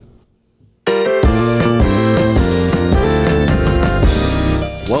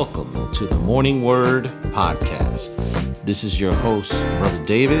to the Morning Word Podcast. This is your host, Brother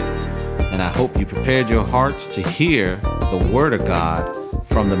David, and I hope you prepared your hearts to hear the Word of God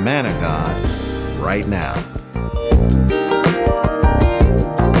from the man of God right now.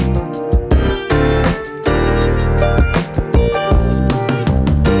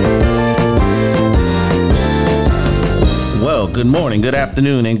 Well, good morning, good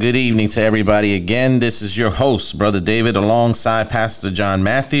afternoon, and good evening to everybody. Again, this is your host, Brother David, alongside Pastor John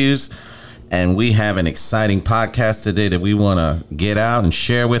Matthews, and we have an exciting podcast today that we want to get out and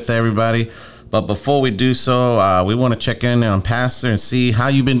share with everybody. But before we do so, we want to check in on Pastor and see how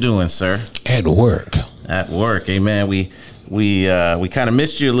you've been doing, sir. At work. At work, amen. We kind of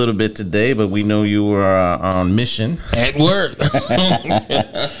missed you a little bit today, but we know you were on mission. At work.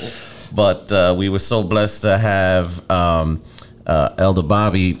 But we were so blessed to have Elder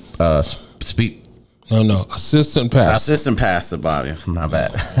Bobby speak. No, Assistant Pastor. Assistant Pastor Bobby, my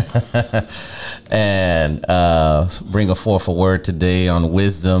bad. And bring forth a word today on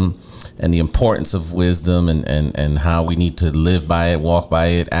wisdom and the importance of wisdom and how we need to live by it, walk by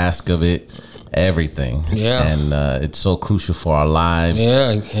it, ask of it, everything. Yeah. And it's so crucial for our lives.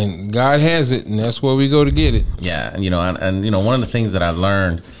 Yeah, and God has it, and that's where we go to get it. Yeah, and one of the things that I've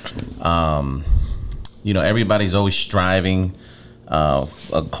learned, everybody's always striving,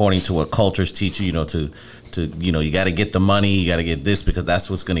 according to what cultures teach you, to you got to get the money, you got to get this because that's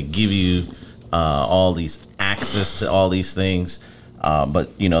what's going to give you all these access to all these things.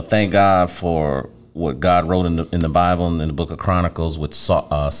 But thank God for what God wrote in the Bible and in the Book of Chronicles with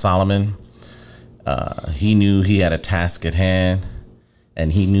Solomon. He knew he had a task at hand,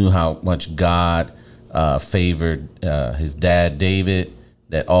 and he knew how much God favored his dad David,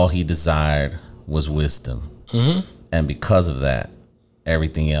 that all he desired was wisdom. Mm-hmm. And because of that,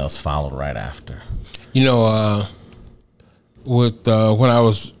 everything else followed right after. When I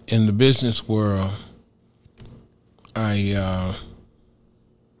was in the business world, I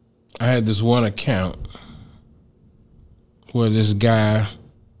had this one account where this guy,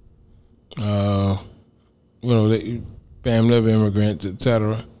 family of immigrants,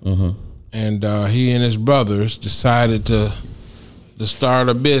 etc. Mm-hmm. And he and his brothers decided to start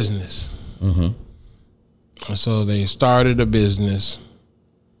a business. Mm-hmm. So they started a business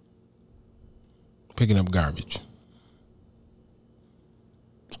picking up garbage,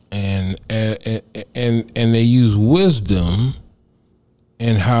 and they use wisdom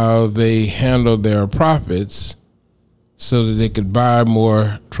in how they handled their profits, so that they could buy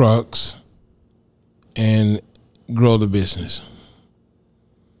more trucks and grow the business.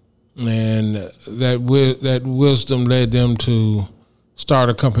 And that wisdom led them to start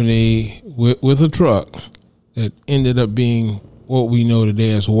a company with a truck that ended up being what we know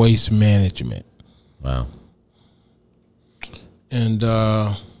today as Waste Management. Wow. And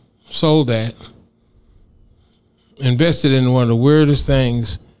sold that. Invested in one of the weirdest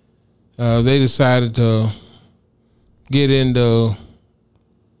things. They decided to get into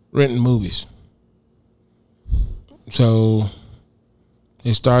renting movies. So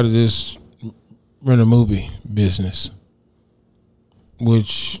they started this rent a movie business,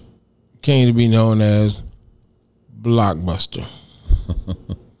 which came to be known as Blockbuster.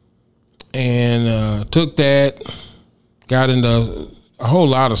 And took that, got into a whole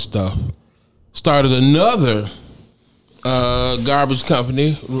lot of stuff. Started another garbage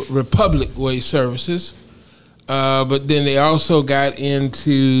company, Republic Waste Services. But then they also got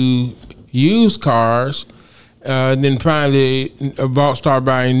into used cars. Then finally started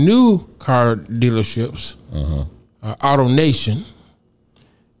buying new car dealerships, AutoNation,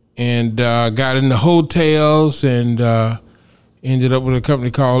 and got into hotels and ended up with a company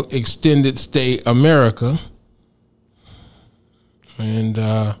called Extended Stay America, and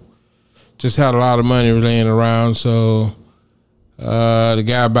just had a lot of money laying around. So the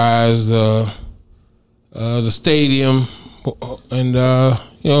guy buys the stadium, and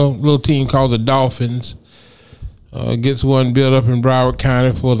little team called the Dolphins. Gets one built up in Broward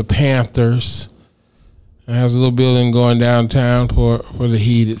County for the Panthers. And has a little building going downtown for the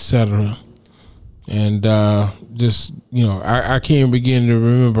Heat, etc. And I can't begin to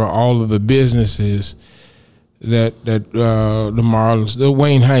remember all of the businesses that the Marlins, the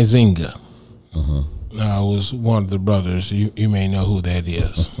Wayne Huizenga was one of the brothers. You may know who that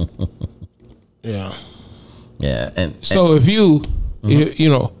is. Yeah. Yeah. And so if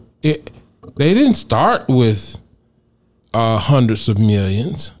they didn't start with hundreds of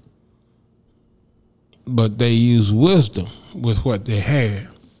millions, but they use wisdom with what they had.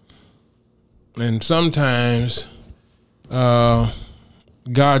 And sometimes God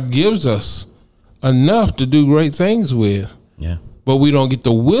gives us enough to do great things with. Yeah. but we don't get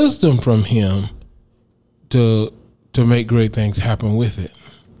the wisdom from him to make great things happen with it.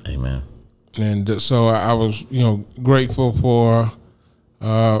 Amen. And so I was, grateful for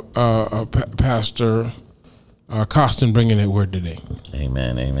Pastor Costin bringing that word today.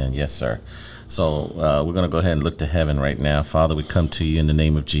 Amen. Amen. Yes, sir. So we're going to go ahead and look to heaven right now. Father, we come to you in the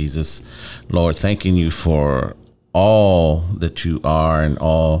name of Jesus. Lord, thanking you for all that you are and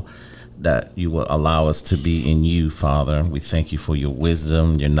all that you will allow us to be in you, Father. We thank you for your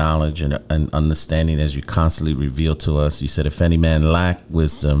wisdom, your knowledge, and understanding as you constantly reveal to us. You said, if any man lack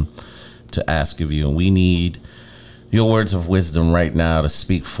wisdom, to ask of you. And we need your words of wisdom right now to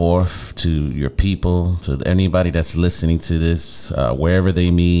speak forth to your people, to anybody that's listening to this, wherever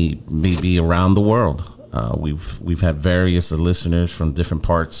they may be around the world. We've had various listeners from different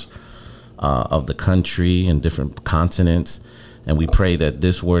parts of the country and different continents. And we pray that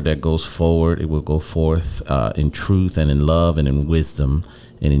this word that goes forward, it will go forth in truth and in love and in wisdom.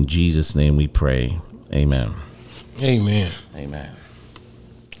 And in Jesus' name we pray. Amen. Amen. Amen.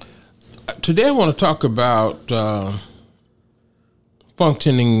 Today I want to talk about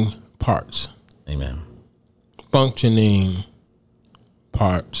functioning parts. Amen. Functioning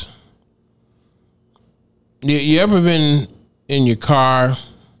parts. You ever been in your car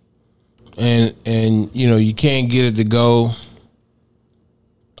and you can't get it to go,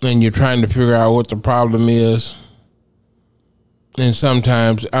 and you're trying to figure out what the problem is? And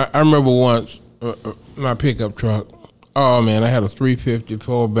sometimes I remember once my pickup truck. Oh man, I had a 350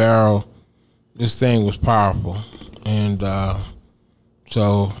 4-barrel. This thing was powerful, and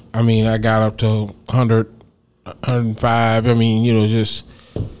so I got up to 100, 105. Just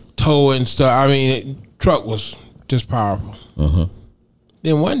towing stuff. Truck was just powerful.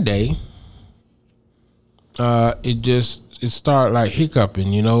 Then one day, it started like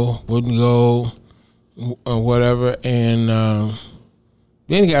hiccuping, wouldn't go or whatever, and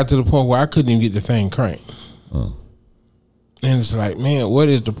then it got to the point where I couldn't even get the thing cranked. And it's like, man, what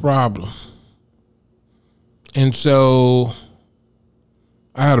is the problem? And so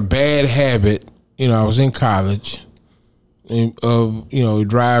I had a bad habit, I was in college, of,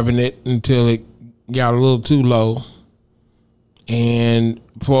 driving it until it got a little too low. And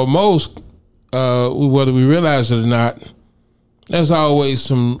for most, whether we realize it or not, there's always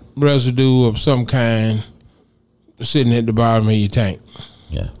some residue of some kind sitting at the bottom of your tank.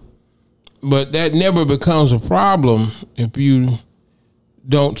 Yeah. But that never becomes a problem if you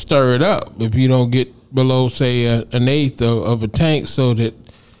don't stir it up, if you don't get below, say, an eighth of a tank, so that,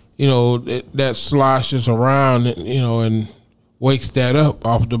 that sloshes around, and wakes that up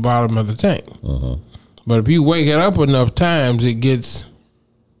off the bottom of the tank. But if you wake it up enough times, it gets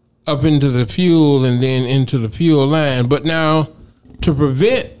up into the fuel and then into the fuel line. But now, to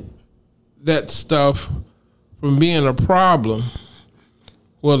prevent that stuff from being a problem,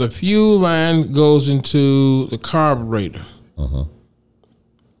 well, the fuel line goes into the carburetor.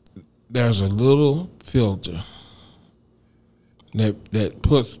 There's a little filter that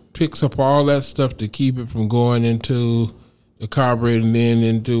picks up all that stuff to keep it from going into the carburetor and then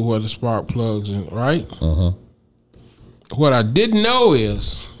into where the spark plugs in, right? What I didn't know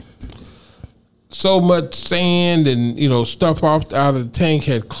is so much sand and stuff out of the tank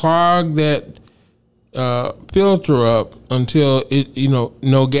had clogged that filter up until it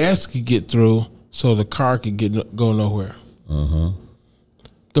no gas could get through, so the car could go nowhere.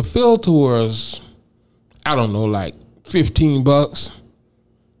 The filter was, I don't know, like $15,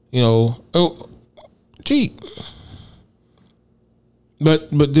 cheap.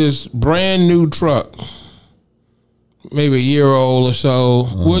 But this brand new truck, maybe a year old or so,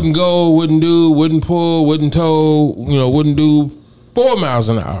 wouldn't go, wouldn't do, wouldn't pull, wouldn't tow, wouldn't do 4 miles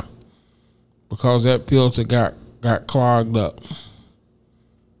an hour because that filter got clogged up.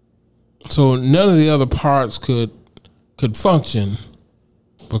 So none of the other parts could function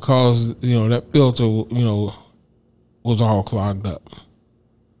because that filter was all clogged up.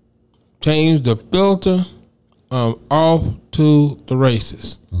 Changed the filter off to the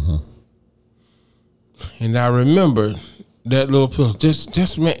races. And I remember that little filter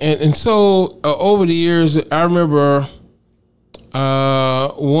just man, and so over the years I remember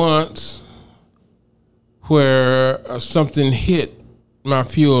once where something hit my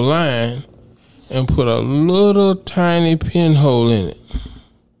fuel line and put a little tiny pinhole in it.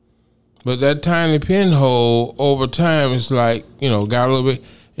 But that tiny pinhole over time is like, got a little bit,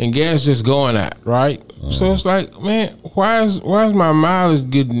 and gas just going out, right? So it's like, man, why is my mileage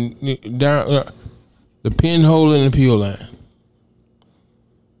getting down? The pinhole in the fuel line.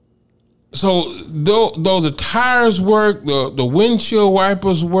 So though the tires work, the windshield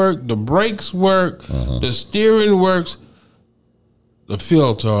wipers work, the brakes work, the steering works, the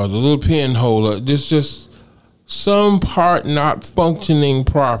filter or the little pinhole. Just some part not functioning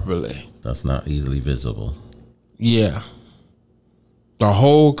properly. That's not easily visible. Yeah. The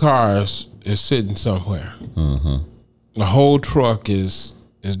whole car is sitting somewhere. Mm-hmm. The whole truck is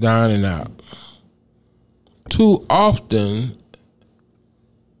down and out. Too often,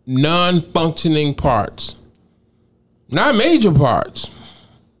 non-functioning parts. Not major parts.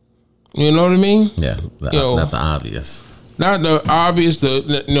 You know what I mean? Yeah, not the obvious. Not the obvious,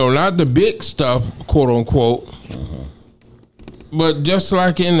 not the big stuff, quote unquote. Mm-hmm. But just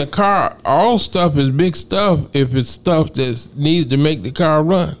like in the car, all stuff is big stuff if it's stuff that needs to make the car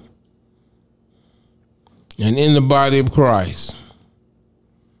run. And in the body of Christ,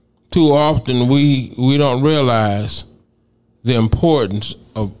 too often we don't realize the importance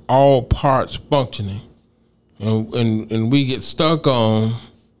of all parts functioning. And we get stuck on,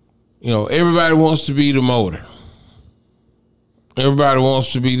 everybody wants to be the motor. Everybody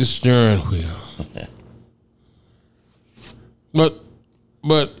wants to be the steering wheel. But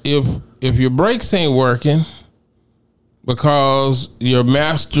if your brakes ain't working because your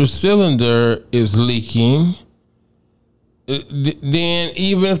master cylinder is leaking, then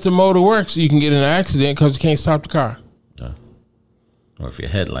even if the motor works, you can get in an accident because you can't stop the car. Or if your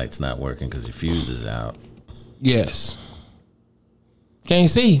headlight's not working because your fuse is out. Yes. Can't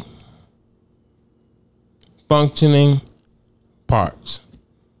see. Functioning parts.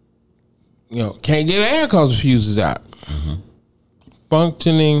 Can't get air because the fuse is out. Mm-hmm.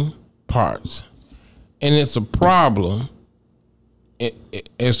 Functioning parts. And it's a problem.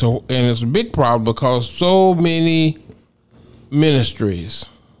 It's a big problem because so many ministries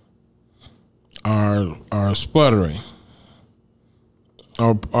are sputtering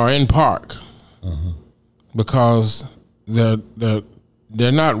or are in park. Mm-hmm. Because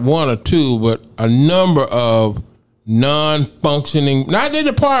they're not one or two, but a number of non-functioning. Not that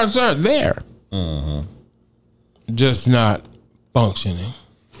the parts aren't there, just not functioning.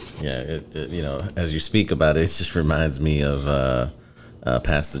 Yeah, as you speak about it, it just reminds me of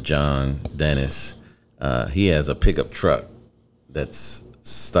Pastor John Dennis. He has a pickup truck that's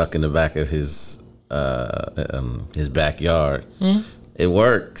stuck in the back of his backyard. Mm-hmm. It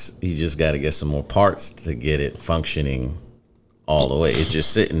works. You just got to get some more parts to get it functioning all the way. It's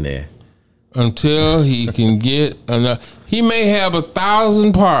just sitting there until he can get enough. He may have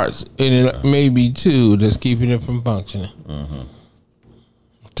 1,000 parts, and it may be 2 that's keeping it from functioning. Mm-hmm.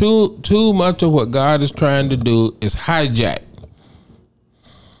 Too much of what God is trying to do is hijacked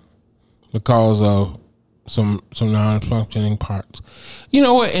because of some non-functioning parts. You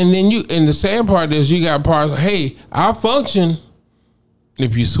know what? And then and the sad part is you got parts. Hey, I'll function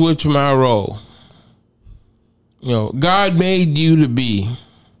if you switch my role. God made you to be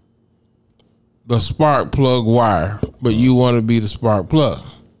the spark plug wire, but you want to be the spark plug.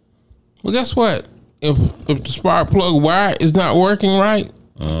 Well, guess what? If the spark plug wire is not working right,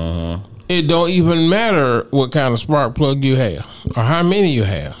 it don't even matter what kind of spark plug you have or how many you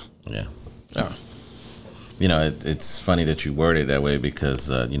have. Yeah. It's funny that you word it that way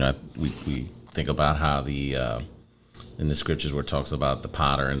because we think about how in the scriptures where it talks about the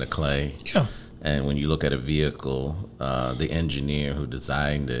potter and the clay. Yeah. And when you look at a vehicle, the engineer who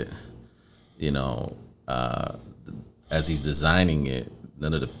designed it, as he's designing it,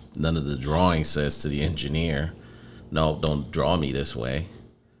 none of the drawing says to the engineer, no, don't draw me this way.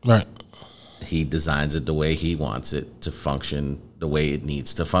 Right. He designs it the way he wants it to function, the way it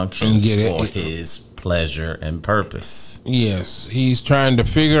needs to function for his pleasure and purpose. Yes. He's trying to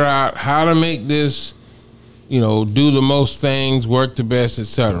figure out how to make this, do the most things, work the best,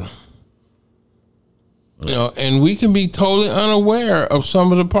 etc. And we can be totally unaware of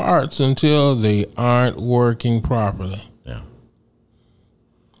some of the parts until they aren't working properly. Yeah.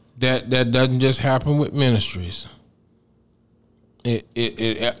 That doesn't just happen with ministries. Hey,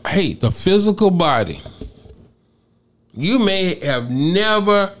 the physical body. You may have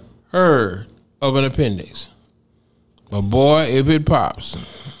never heard of an appendix, but boy, if it pops,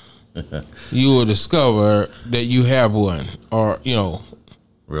 you will discover that you have one, or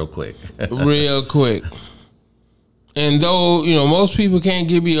real quick. Real quick. And though most people can't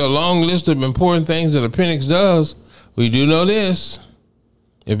give you a long list of important things that appendix does, we do know this: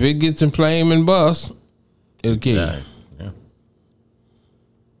 if it gets inflamed and bust, it'll kill you. Yeah.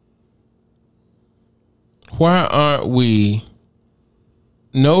 Why aren't we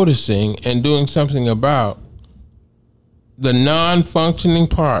noticing and doing something about the non-functioning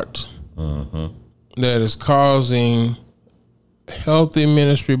parts that is causing healthy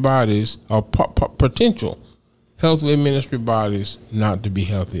ministry bodies or potential healthy ministry bodies not to be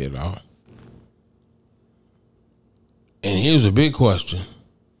healthy at all? And here's a big question.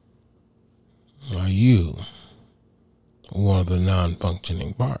 Are you one of the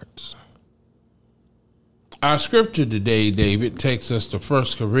non-functioning parts? Our scripture today, David, takes us to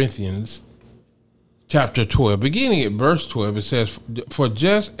 1 Corinthians chapter 12. Beginning at verse 12, it says, "For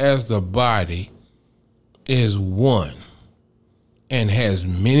just as the body is one and has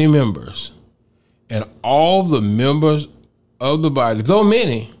many members, and all the members of the body, though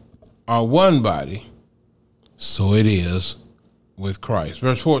many, are one body, so it is with Christ."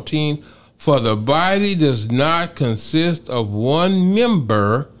 Verse 14, "For the body does not consist of one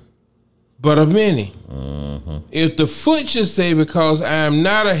member, but of many. If the foot should say, because I am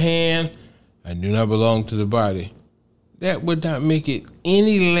not a hand, I do not belong to the body, that would not make it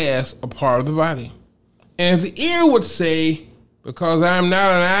any less a part of the body. And if the ear would say, because I am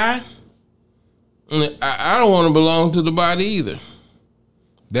not an eye, I don't want to belong to the body either,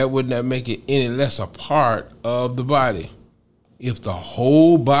 that would not make it any less a part of the body. If the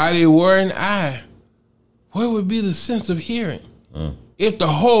whole body were an eye, where would be the sense of hearing? If the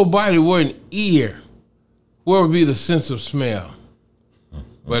whole body were an ear, where would be the sense of smell?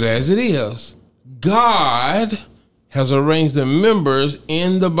 But as it is, God has arranged the members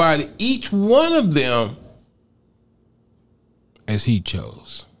in the body, each one of them, as he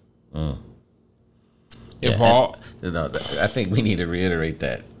chose." I think we need to reiterate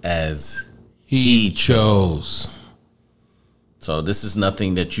that, as he chose. So this is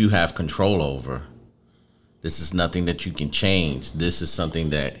nothing that you have control over. This is nothing that you can change. This is something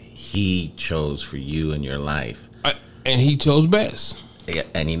that he chose for you in your life. And he chose best. Yeah,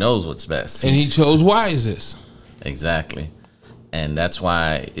 and he knows what's best. And he chose wisest. Exactly. And that's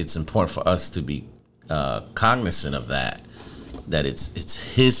why it's important for us to be cognizant of that it's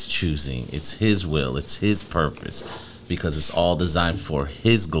his choosing, it's his will, it's his purpose, because it's all designed for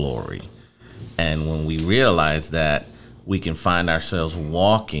his glory. And when we realize that, we can find ourselves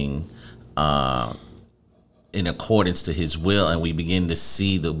walking in accordance to his will, and we begin to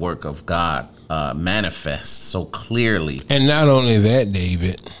see the work of God manifest so clearly. And not only that,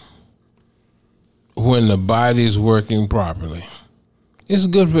 David, when the body is working properly, it's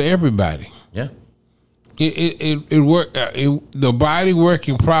good for everybody. Yeah. The body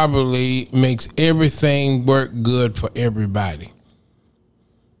working properly makes everything work good for everybody.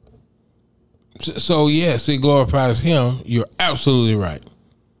 So yes, it glorifies him. You're absolutely right.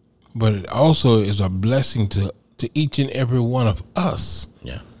 But it also is a blessing to each and every one of us.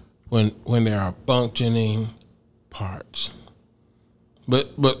 Yeah. When there are functioning parts.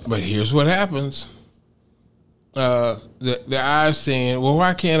 But here's what happens. The eye saying, well,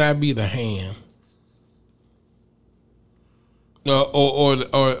 why can't I be the hand? Or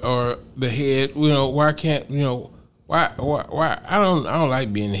the head, why can't, why I don't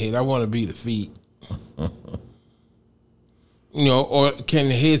like being the head. I want to be the feet. Or can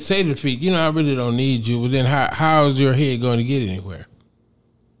the head say to the feet, I really don't need you. Well, then how is your head going to get anywhere?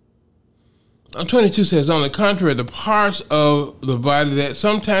 22 says, on the contrary, the parts of the body that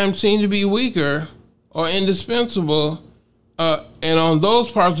sometimes seem to be weaker or indispensable, and on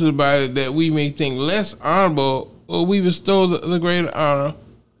those parts of the body that we may think less honorable, we bestow the greater honor,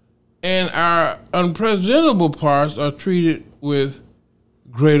 and our unpresentable parts are treated with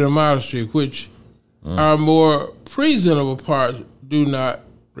greater modesty, which our more presentable parts do not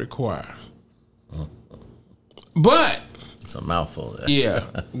require. But it's a mouthful there. Yeah,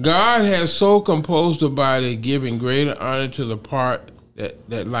 God has so composed the body, giving greater honor to the part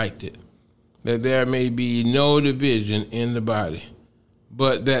that liked it, that there may be no division in the body,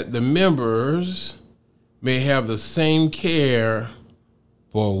 but that the members may have the same care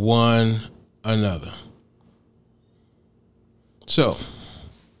for one another. So,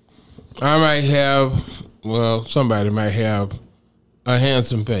 somebody might have a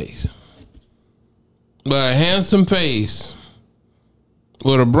handsome face. But a handsome face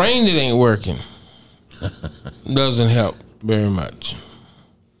with a brain that ain't working doesn't help very much.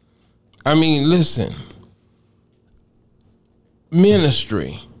 I mean, listen,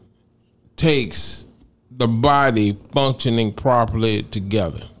 ministry takes the body functioning properly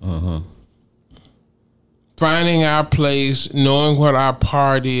together. Finding our place, knowing what our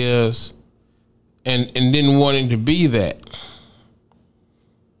part is, and then wanting to be that.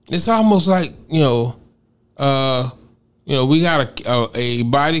 It's almost like, we got a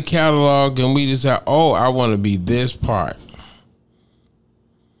body catalog and we decide, I want to be this part.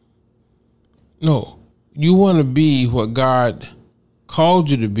 No, you want to be what God called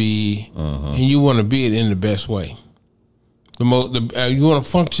you to be, and you want to be it in the best way. You want to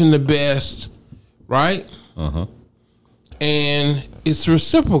function the best, right? And it's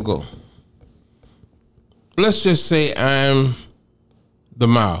reciprocal. let's just say I'm the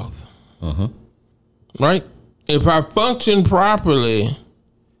mouth, right? If I function properly,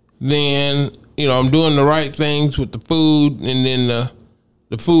 then I'm doing the right things with the food, and then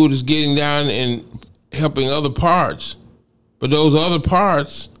the food is getting down and helping other parts. But those other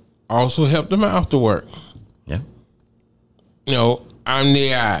parts also help the mouth to work. Yeah. I'm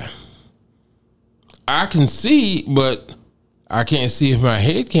the eye. I can see, but I can't see if my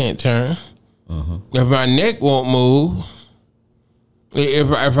head can't turn. If my neck won't move.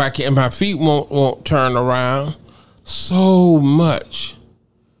 If I can, my feet won't turn around. So much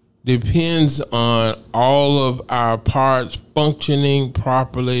depends on all of our parts functioning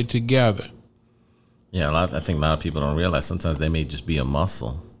properly together. Yeah, I think a lot of people don't realize sometimes they may just be a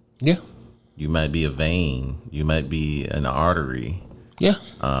muscle. Yeah. You might be a vein. You might be an artery. Yeah.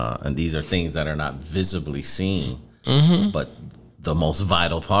 And these are things that are not visibly seen, but the most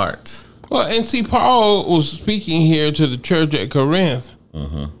vital parts. Well, and see, Paul was speaking here to the church at Corinth,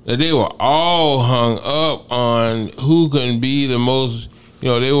 that they were all hung up on who can be the most.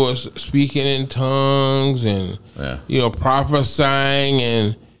 They were speaking in tongues and prophesying,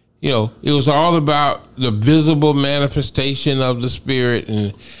 and it was all about the visible manifestation of the Spirit,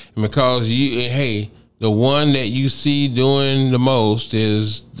 and because the one that you see doing the most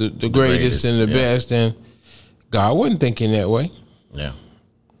is the greatest and the best, and God wasn't thinking that way. Yeah.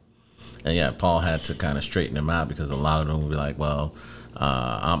 And Paul had to kind of straighten them out, because a lot of them would be like, well,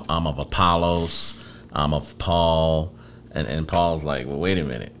 I'm of Apollos, I'm of Paul, and Paul's like, well, wait a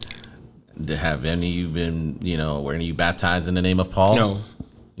minute. Have any of you been, were any of you baptized in the name of Paul? No.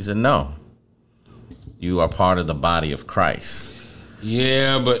 He said, no. You are part of the body of Christ.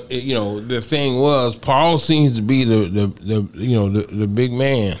 Yeah, but the thing was, Paul seems to be the big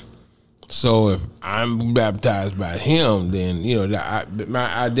man. So if I'm baptized by him, then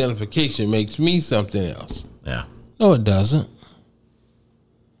my identification makes me something else. Yeah. No, it doesn't.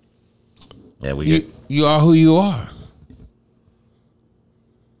 Yeah, you are who you are.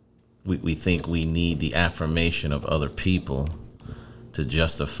 We think we need the affirmation of other people to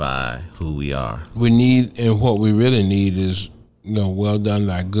justify who we are. And what we really need is, well done,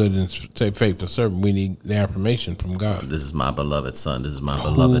 thy good and faithful servant. We need the affirmation from God. This is my beloved son. This is my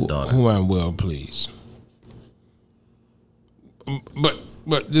beloved daughter. Who I'm well pleased. But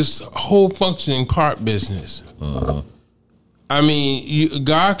this whole functioning part business. I mean,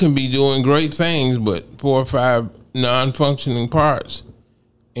 God can be doing great things, but 4 or 5 non-functioning parts,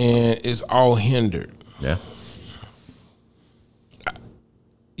 and it's all hindered. Yeah.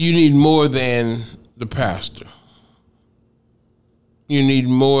 You need more than the pastor. You need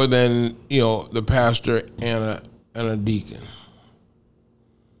more than the pastor and a deacon.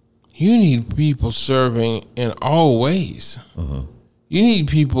 You need people serving in all ways. You need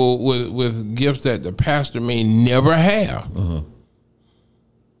people with gifts that the pastor may never have.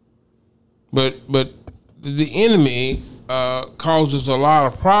 But the enemy causes a lot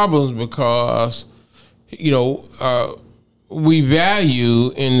of problems, because we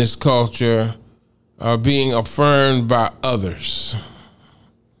value in this culture being affirmed by others.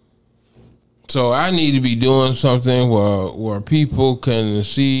 So I need to be doing something where people can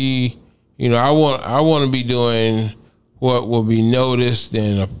see. I want to be doing what will be noticed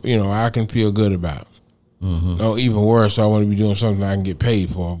and I can feel good about. Or even worse, I want to be doing something I can get paid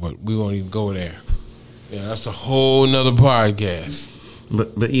for. But we won't even go there. Yeah, that's a whole nother podcast.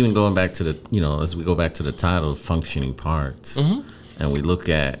 But even going back to the as we go back to the title, functioning parts, and we look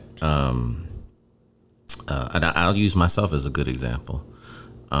at and I'll use myself as a good example.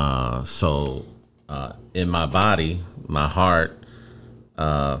 So in my body, my heart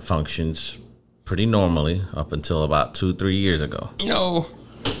functions pretty normally up until about 2-3 years ago.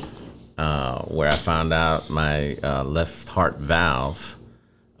 Where I found out my left heart valve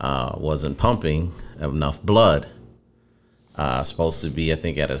wasn't pumping enough blood. Supposed to be, I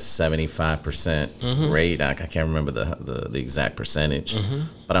think, at a 75% rate. I can't remember the exact percentage,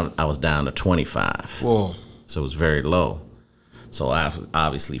 but I was down to 25. Whoa. So it was very low. So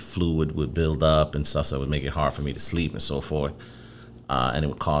obviously fluid would build up and stuff, so it would make it hard for me to sleep and so forth. And it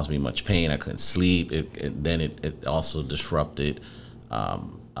would cause me much pain. I couldn't sleep. It also disrupted my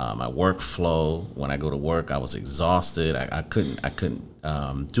workflow. When I go to work, I was exhausted. I couldn't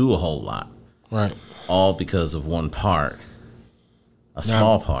do a whole lot. Right. All because of one part.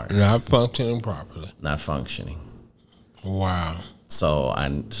 Small part. Not functioning properly. Not functioning. Wow. So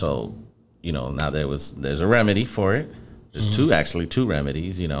now there's a remedy for it. There's two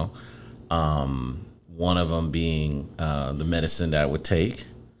remedies, one of them being the medicine that I would take.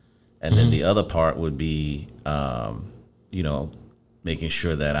 And then the other part would be, making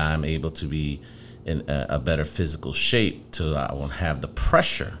sure that I'm able to be in a better physical shape to I won't have the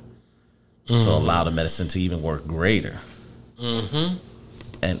pressure. So allow the medicine to even work greater.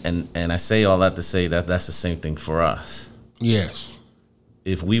 And I say all that to say that that's the same thing for us. Yes.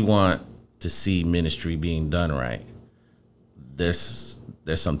 If we want to see ministry being done right, there's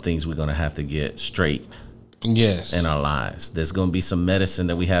some things we're going to have to get straight. Yes. In our lives. There's going to be some medicine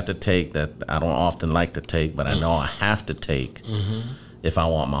that we have to take that I don't often like to take, but I know I have to take if I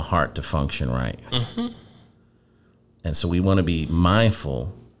want my heart to function right. And so we want to be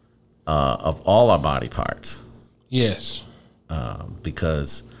mindful of all our body parts. Yes.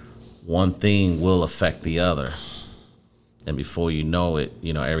 Because one thing will affect the other. And before you know it,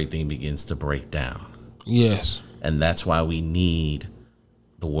 everything begins to break down. Yes. And that's why we need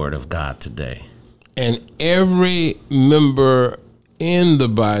the Word of God today. And every member in the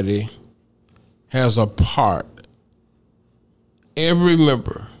body has a part. Every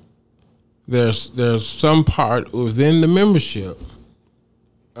member. There's some part within the membership.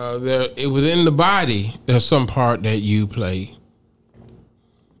 Within the body, there's some part that you play.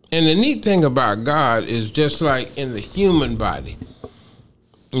 And the neat thing about God is just like in the human body.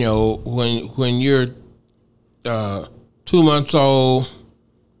 When you're 2 months old,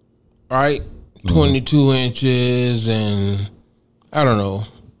 right? 22 inches and I don't know,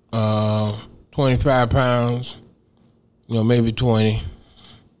 25 pounds, maybe 20,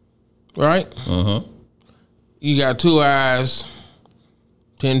 right? You got 2 eyes,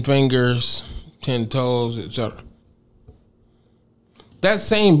 10 fingers, 10 toes, etc. That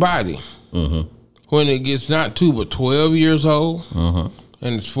same body, when it gets not 2 but 12 years old, and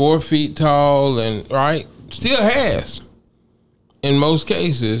it's 4 feet tall, and right, still has, in most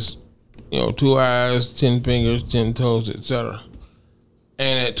cases, 2 eyes, 10 fingers, 10 toes, etc.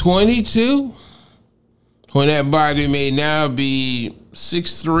 And at 22, when that body may now be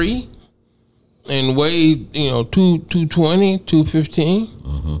 6'3", and weigh 220,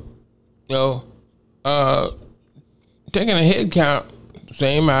 215, taking a head count,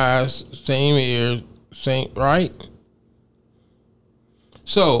 same eyes, same ears, same, right?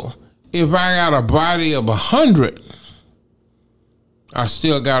 So if I got a body of 100, I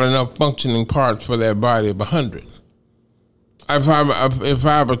still got enough functioning parts for that body of 100. If I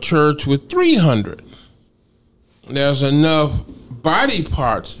have a church with 300, there's enough body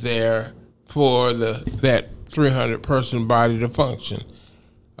parts there for that 300 person body to function.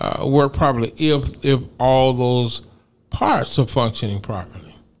 Work properly if all those parts are functioning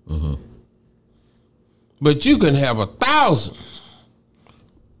properly. But you can have 1,000,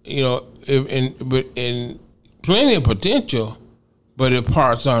 in plenty of potential. But if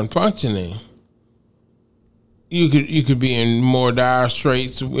parts aren't functioning, you could be in more dire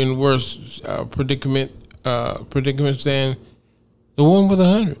straits, in worse predicaments than the one with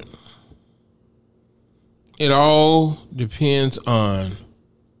 100. It all depends on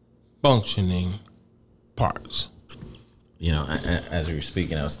functioning parts. As you were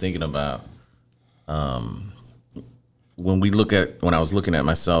speaking, I was thinking about when I was looking at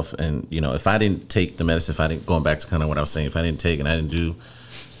myself, and if I didn't take the medicine, going back to kind of what I was saying, if I didn't take and I didn't do,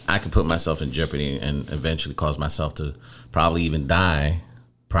 I could put myself in jeopardy and eventually cause myself to probably even die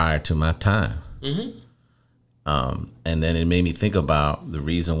prior to my time. And then it made me think about the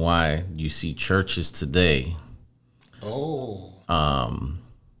reason why you see churches today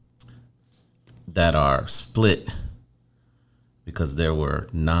that are split because there were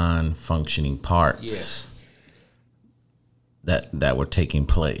non-functioning parts that were taking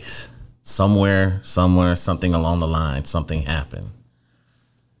place. Somewhere, something along the line, something happened.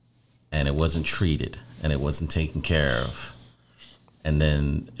 And it wasn't treated, and it wasn't taken care of. And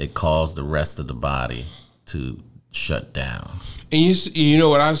then it caused the rest of the body to shut down. And you know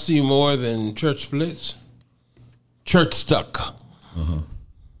what I see more than church splits? Church stuck.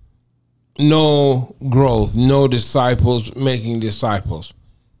 No growth, no disciples making disciples.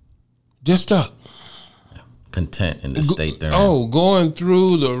 Just stuck. Content in the state they're in. Going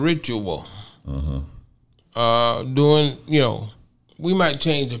through the ritual. Doing, we might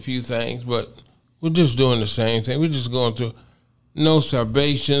change a few things, but we're just doing the same thing. We're just going through no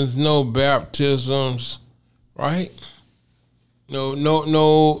salvations, no baptisms, right? No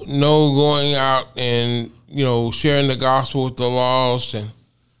going out and, sharing the gospel with the lost, and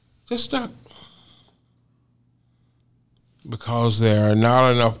just stuck. Because there are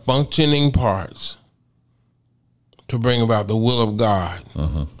not enough functioning parts to bring about the will of God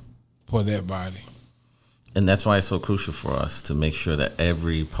for that body. And that's why it's so crucial for us to make sure that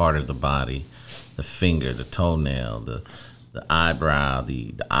every part of the body, the finger, the toenail, the eyebrow,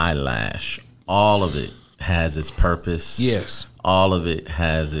 the eyelash, all of it has its purpose. Yes. All of it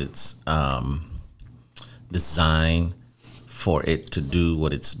has its designed for it to do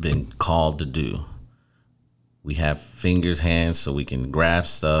what it's been called to do. We have fingers, hands, so we can grab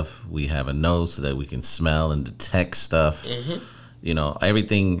stuff. We have a nose so that we can smell and detect stuff. You know,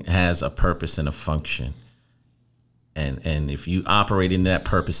 everything has a purpose and a function. And if you operate in that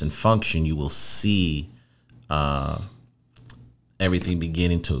purpose and function, you will see everything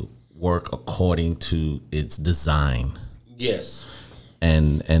beginning to work according to its design. Yes.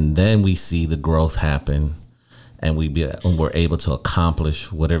 And then we see the growth happen, and we're able to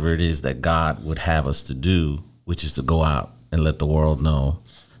accomplish whatever it is that God would have us to do, which is to go out and let the world know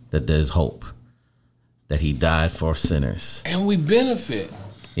that there's hope, that He died for sinners. And we benefit.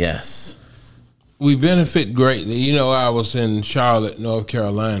 Yes. We benefit greatly. You know, I was in Charlotte, North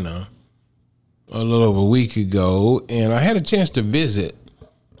Carolina, a little over a week ago, and I had a chance to visit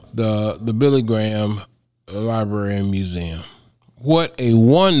the Billy Graham Library and Museum. What a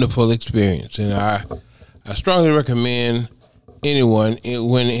wonderful experience. And I strongly recommend anyone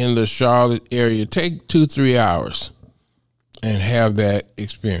when in the Charlotte area, take 2-3 hours and have that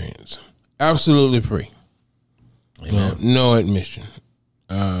experience. Absolutely free. No admission.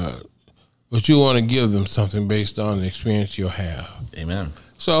 But you want to give them something based on the experience you'll have. Amen.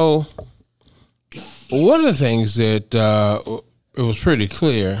 So one of the things that it was pretty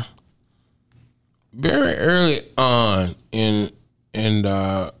clear very early on in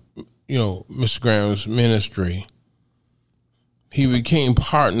Mr. Graham's ministry, he became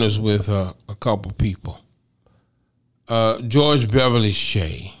partners with a couple people. George Beverly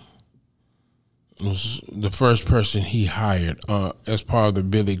Shea was the first person he hired as part of the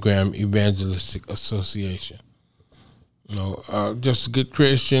Billy Graham Evangelistic Association. Just a good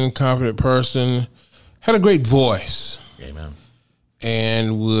Christian, confident person, had a great voice. Amen.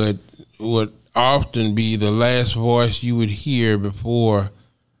 And would often be the last voice you would hear before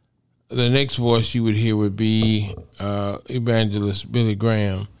the next voice you would hear would be evangelist Billy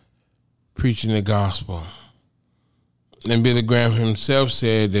Graham preaching the gospel. And Billy Graham himself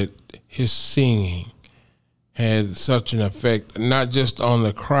said that his singing had such an effect, not just on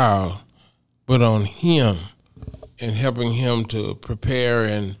the crowd, but on him, and helping him to prepare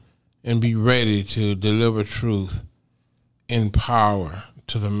and be ready to deliver truth in power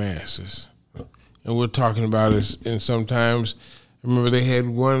to the masses. And we're talking about it, and sometimes, I remember they had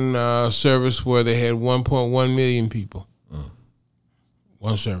one service where they had 1.1 million people.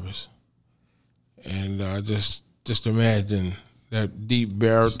 One service. And just imagine that deep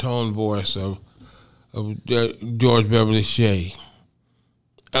baritone voice of George Beverly Shea.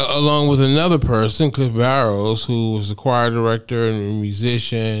 Along with another person, Cliff Barrows, who was a choir director and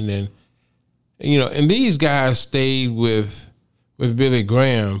musician, and these guys stayed with Billy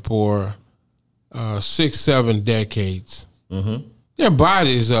Graham for 6-7 decades. Mm-hmm. Their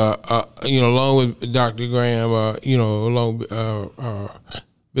bodies are, along with Dr. Graham, along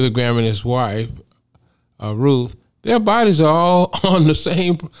Billy Graham and his wife, Ruth, their bodies are all on the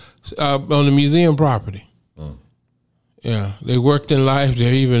same, on the museum property. Yeah, they worked in life.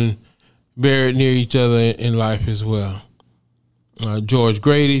 They're even buried near each other in life as well. George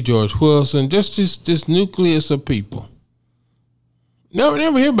Grady, George Wilson, just this nucleus of people.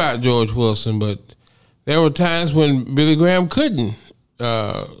 Never hear about George Wilson, but there were times when Billy Graham couldn't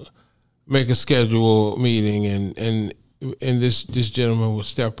make a scheduled meeting, and this gentleman would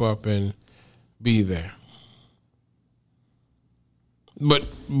step up and be there.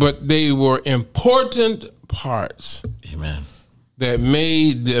 But they were important parts. Amen. That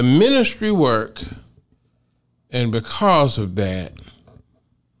made the ministry work, and because of that,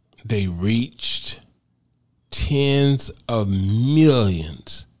 they reached tens of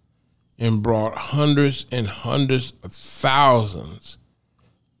millions and brought hundreds and hundreds of thousands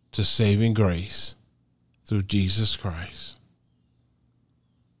to saving grace through Jesus Christ.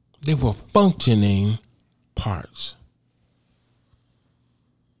 They were functioning parts.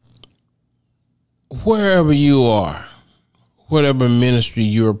 Wherever you are, whatever ministry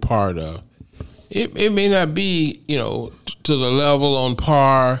you're a part of, it may not be, to the level on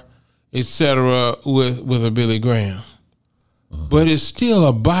par, etc., with a Billy Graham. But it's still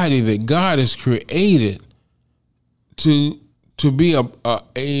a body that God has created to be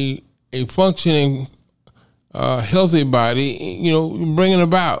a functioning, healthy body, bringing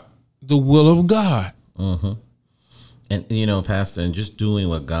about the will of God. Mm-hmm. And, Pastor, and just doing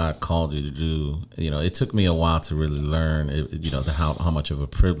what God called you to do, it took me a while to really learn, how much of a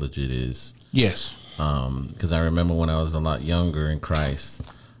privilege it is. Yes. Because I remember when I was a lot younger in Christ,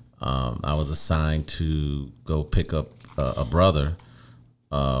 I was assigned to go pick up a brother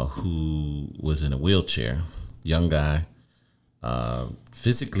who was in a wheelchair, young guy,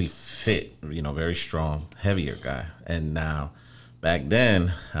 physically fit, very strong, heavier guy. And now, back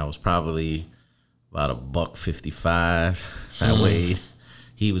then, I was probably about $155. I weighed.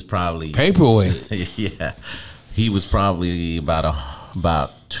 He was probably paperweight. Yeah, he was probably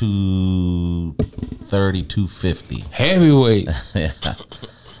about 230, 250. Heavyweight. Yeah.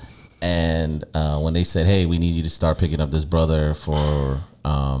 And when they said, "Hey, we need you to start picking up this brother for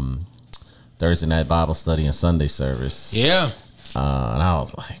Thursday night Bible study and Sunday service," Yeah. and I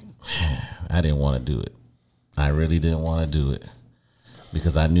was like, man, I didn't want to do it. I really didn't want to do it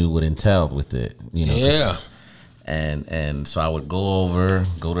because I knew what entailed with it. Yeah. And so I would go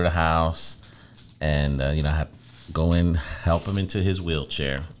to the house, and I had to go in, help him into his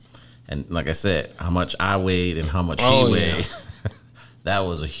wheelchair, and like I said, how much I weighed and how much he weighed. That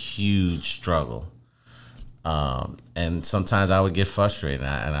was a huge struggle. And sometimes I would get frustrated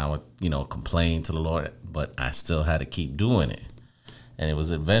and I would, complain to the Lord, but I still had to keep doing it. And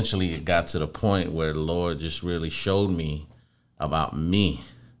it got to the point where the Lord just really showed me about me.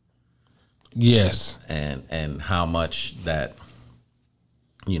 Yes. And how much that,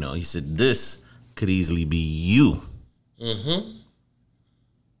 he said, this could easily be you. Mm-hmm.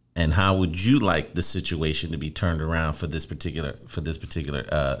 And how would you like the situation to be turned around for this particular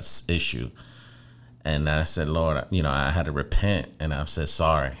issue? And I said, Lord, I had to repent, and I said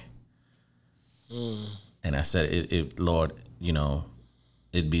sorry. And I said, Lord,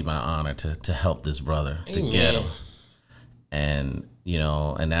 it'd be my honor to help this brother, to get him. And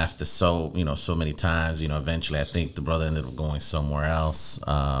and after so many times, eventually I think the brother ended up going somewhere else,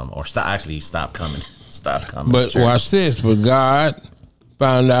 or stopped coming. But watch this. But God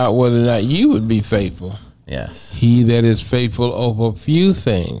found out whether or not you would be faithful. Yes. He that is faithful over few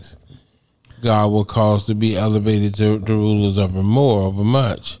things, God will cause to be elevated to rulers over more, over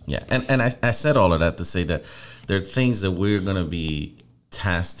much. Yeah, and I said all of that to say that there are things that we're going to be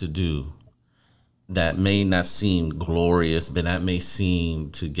tasked to do that may not seem glorious, but that may seem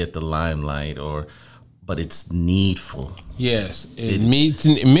to get the limelight, but it's needful. Yes,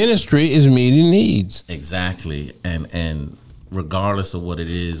 ministry is meeting needs. Exactly, and regardless of what it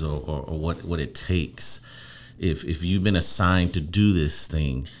is or what it takes, if you've been assigned to do this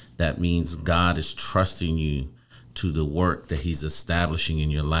thing, that means God is trusting you to the work that he's establishing in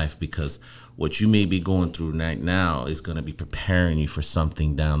your life, because what you may be going through right now is going to be preparing you for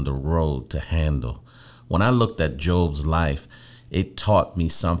something down the road to handle. When I looked at Job's life, it taught me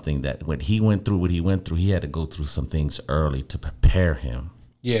something, that when he went through what he went through, he had to go through some things early to prepare him.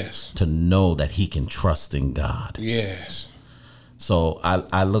 Yes. To know that he can trust in God. Yes. So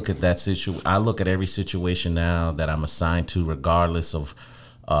I look at that I look at every situation now that I'm assigned to, regardless of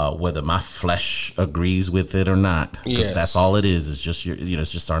whether my flesh agrees with it or not. Because that's all it is. It's just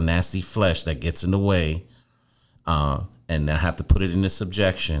it's just our nasty flesh that gets in the way, and I have to put it into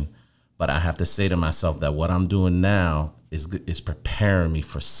subjection. But I have to say to myself that what I'm doing now is preparing me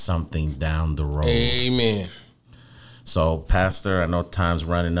for something down the road. Amen. So, Pastor, I know time's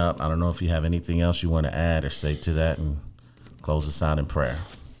running up. I don't know if you have anything else you want to add or say to that, and close us out in prayer.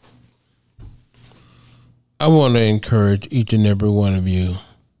 I want to encourage each and every one of you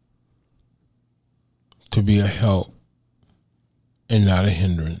to be a help and not a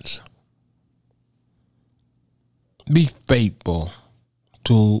hindrance. Be faithful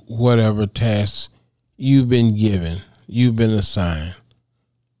to whatever tasks you've been given, you've been assigned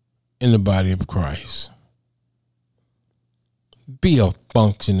in the body of Christ. Be a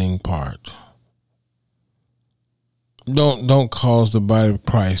functioning part. Don't cause the body of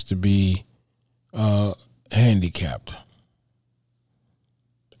Christ to be handicapped,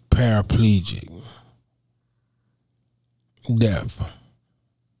 paraplegic, deaf,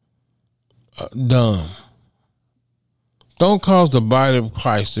 dumb. Don't cause the body of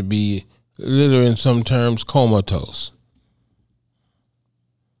Christ to be, literally in some terms, comatose,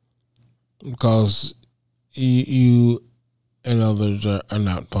 because you and others are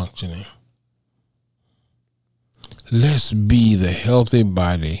not functioning. Let's be the healthy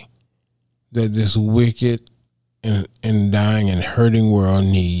body that this wicked and dying and hurting world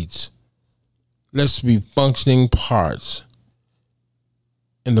needs. Let's be functioning parts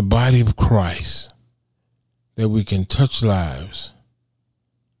in the body of Christ that we can touch lives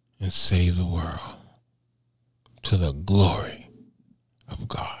and save the world to the glory of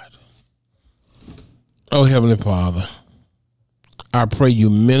God. Oh, Heavenly Father, I pray you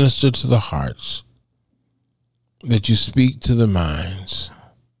minister to the hearts, that you speak to the minds,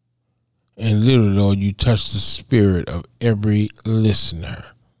 and literally, Lord, you touch the spirit of every listener.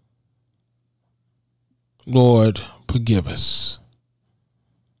 Lord, forgive us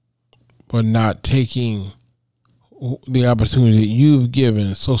for not taking the opportunity that you've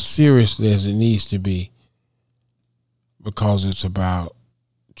given so seriously as it needs to be, because it's about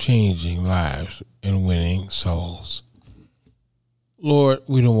changing lives and winning souls. Lord,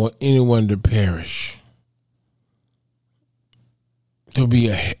 we don't want anyone to perish, to be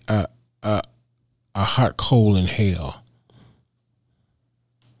a hot coal in hell.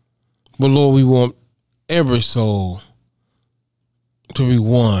 But Lord, we want every soul to be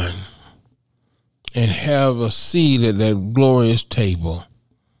won and have a seat at that glorious table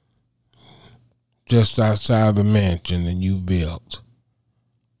just outside the mansion that you built.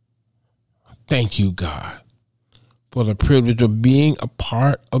 Thank you, God, for the privilege of being a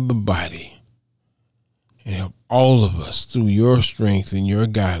part of the body, and help all of us through your strength and your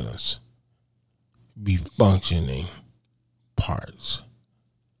guidance be functioning parts.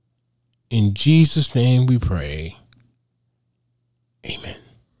 In Jesus' name we pray. Amen.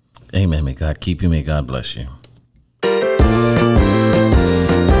 Amen. May God keep you. May God bless you.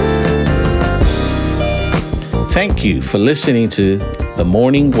 Thank you for listening to the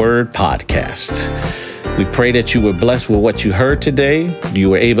Morning Word Podcast. We pray that you were blessed with what you heard today. You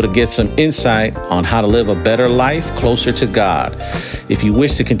were able to get some insight on how to live a better life closer to God. If you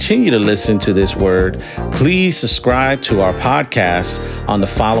wish to continue to listen to this word, please subscribe to our podcast on the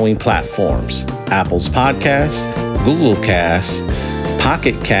following platforms: Apple's Podcast, Google Cast,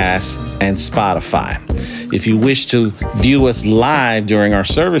 Pocket Cast, and Spotify. If you wish to view us live during our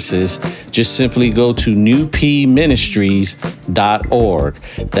services, just simply go to newpministries.org.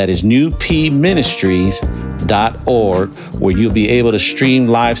 That is newpministries.org, where you'll be able to stream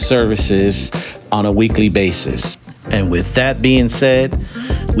live services on a weekly basis. And with that being said,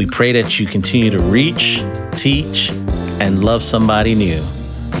 we pray that you continue to reach, teach, and love somebody new.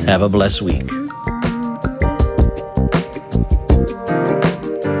 Have a blessed week.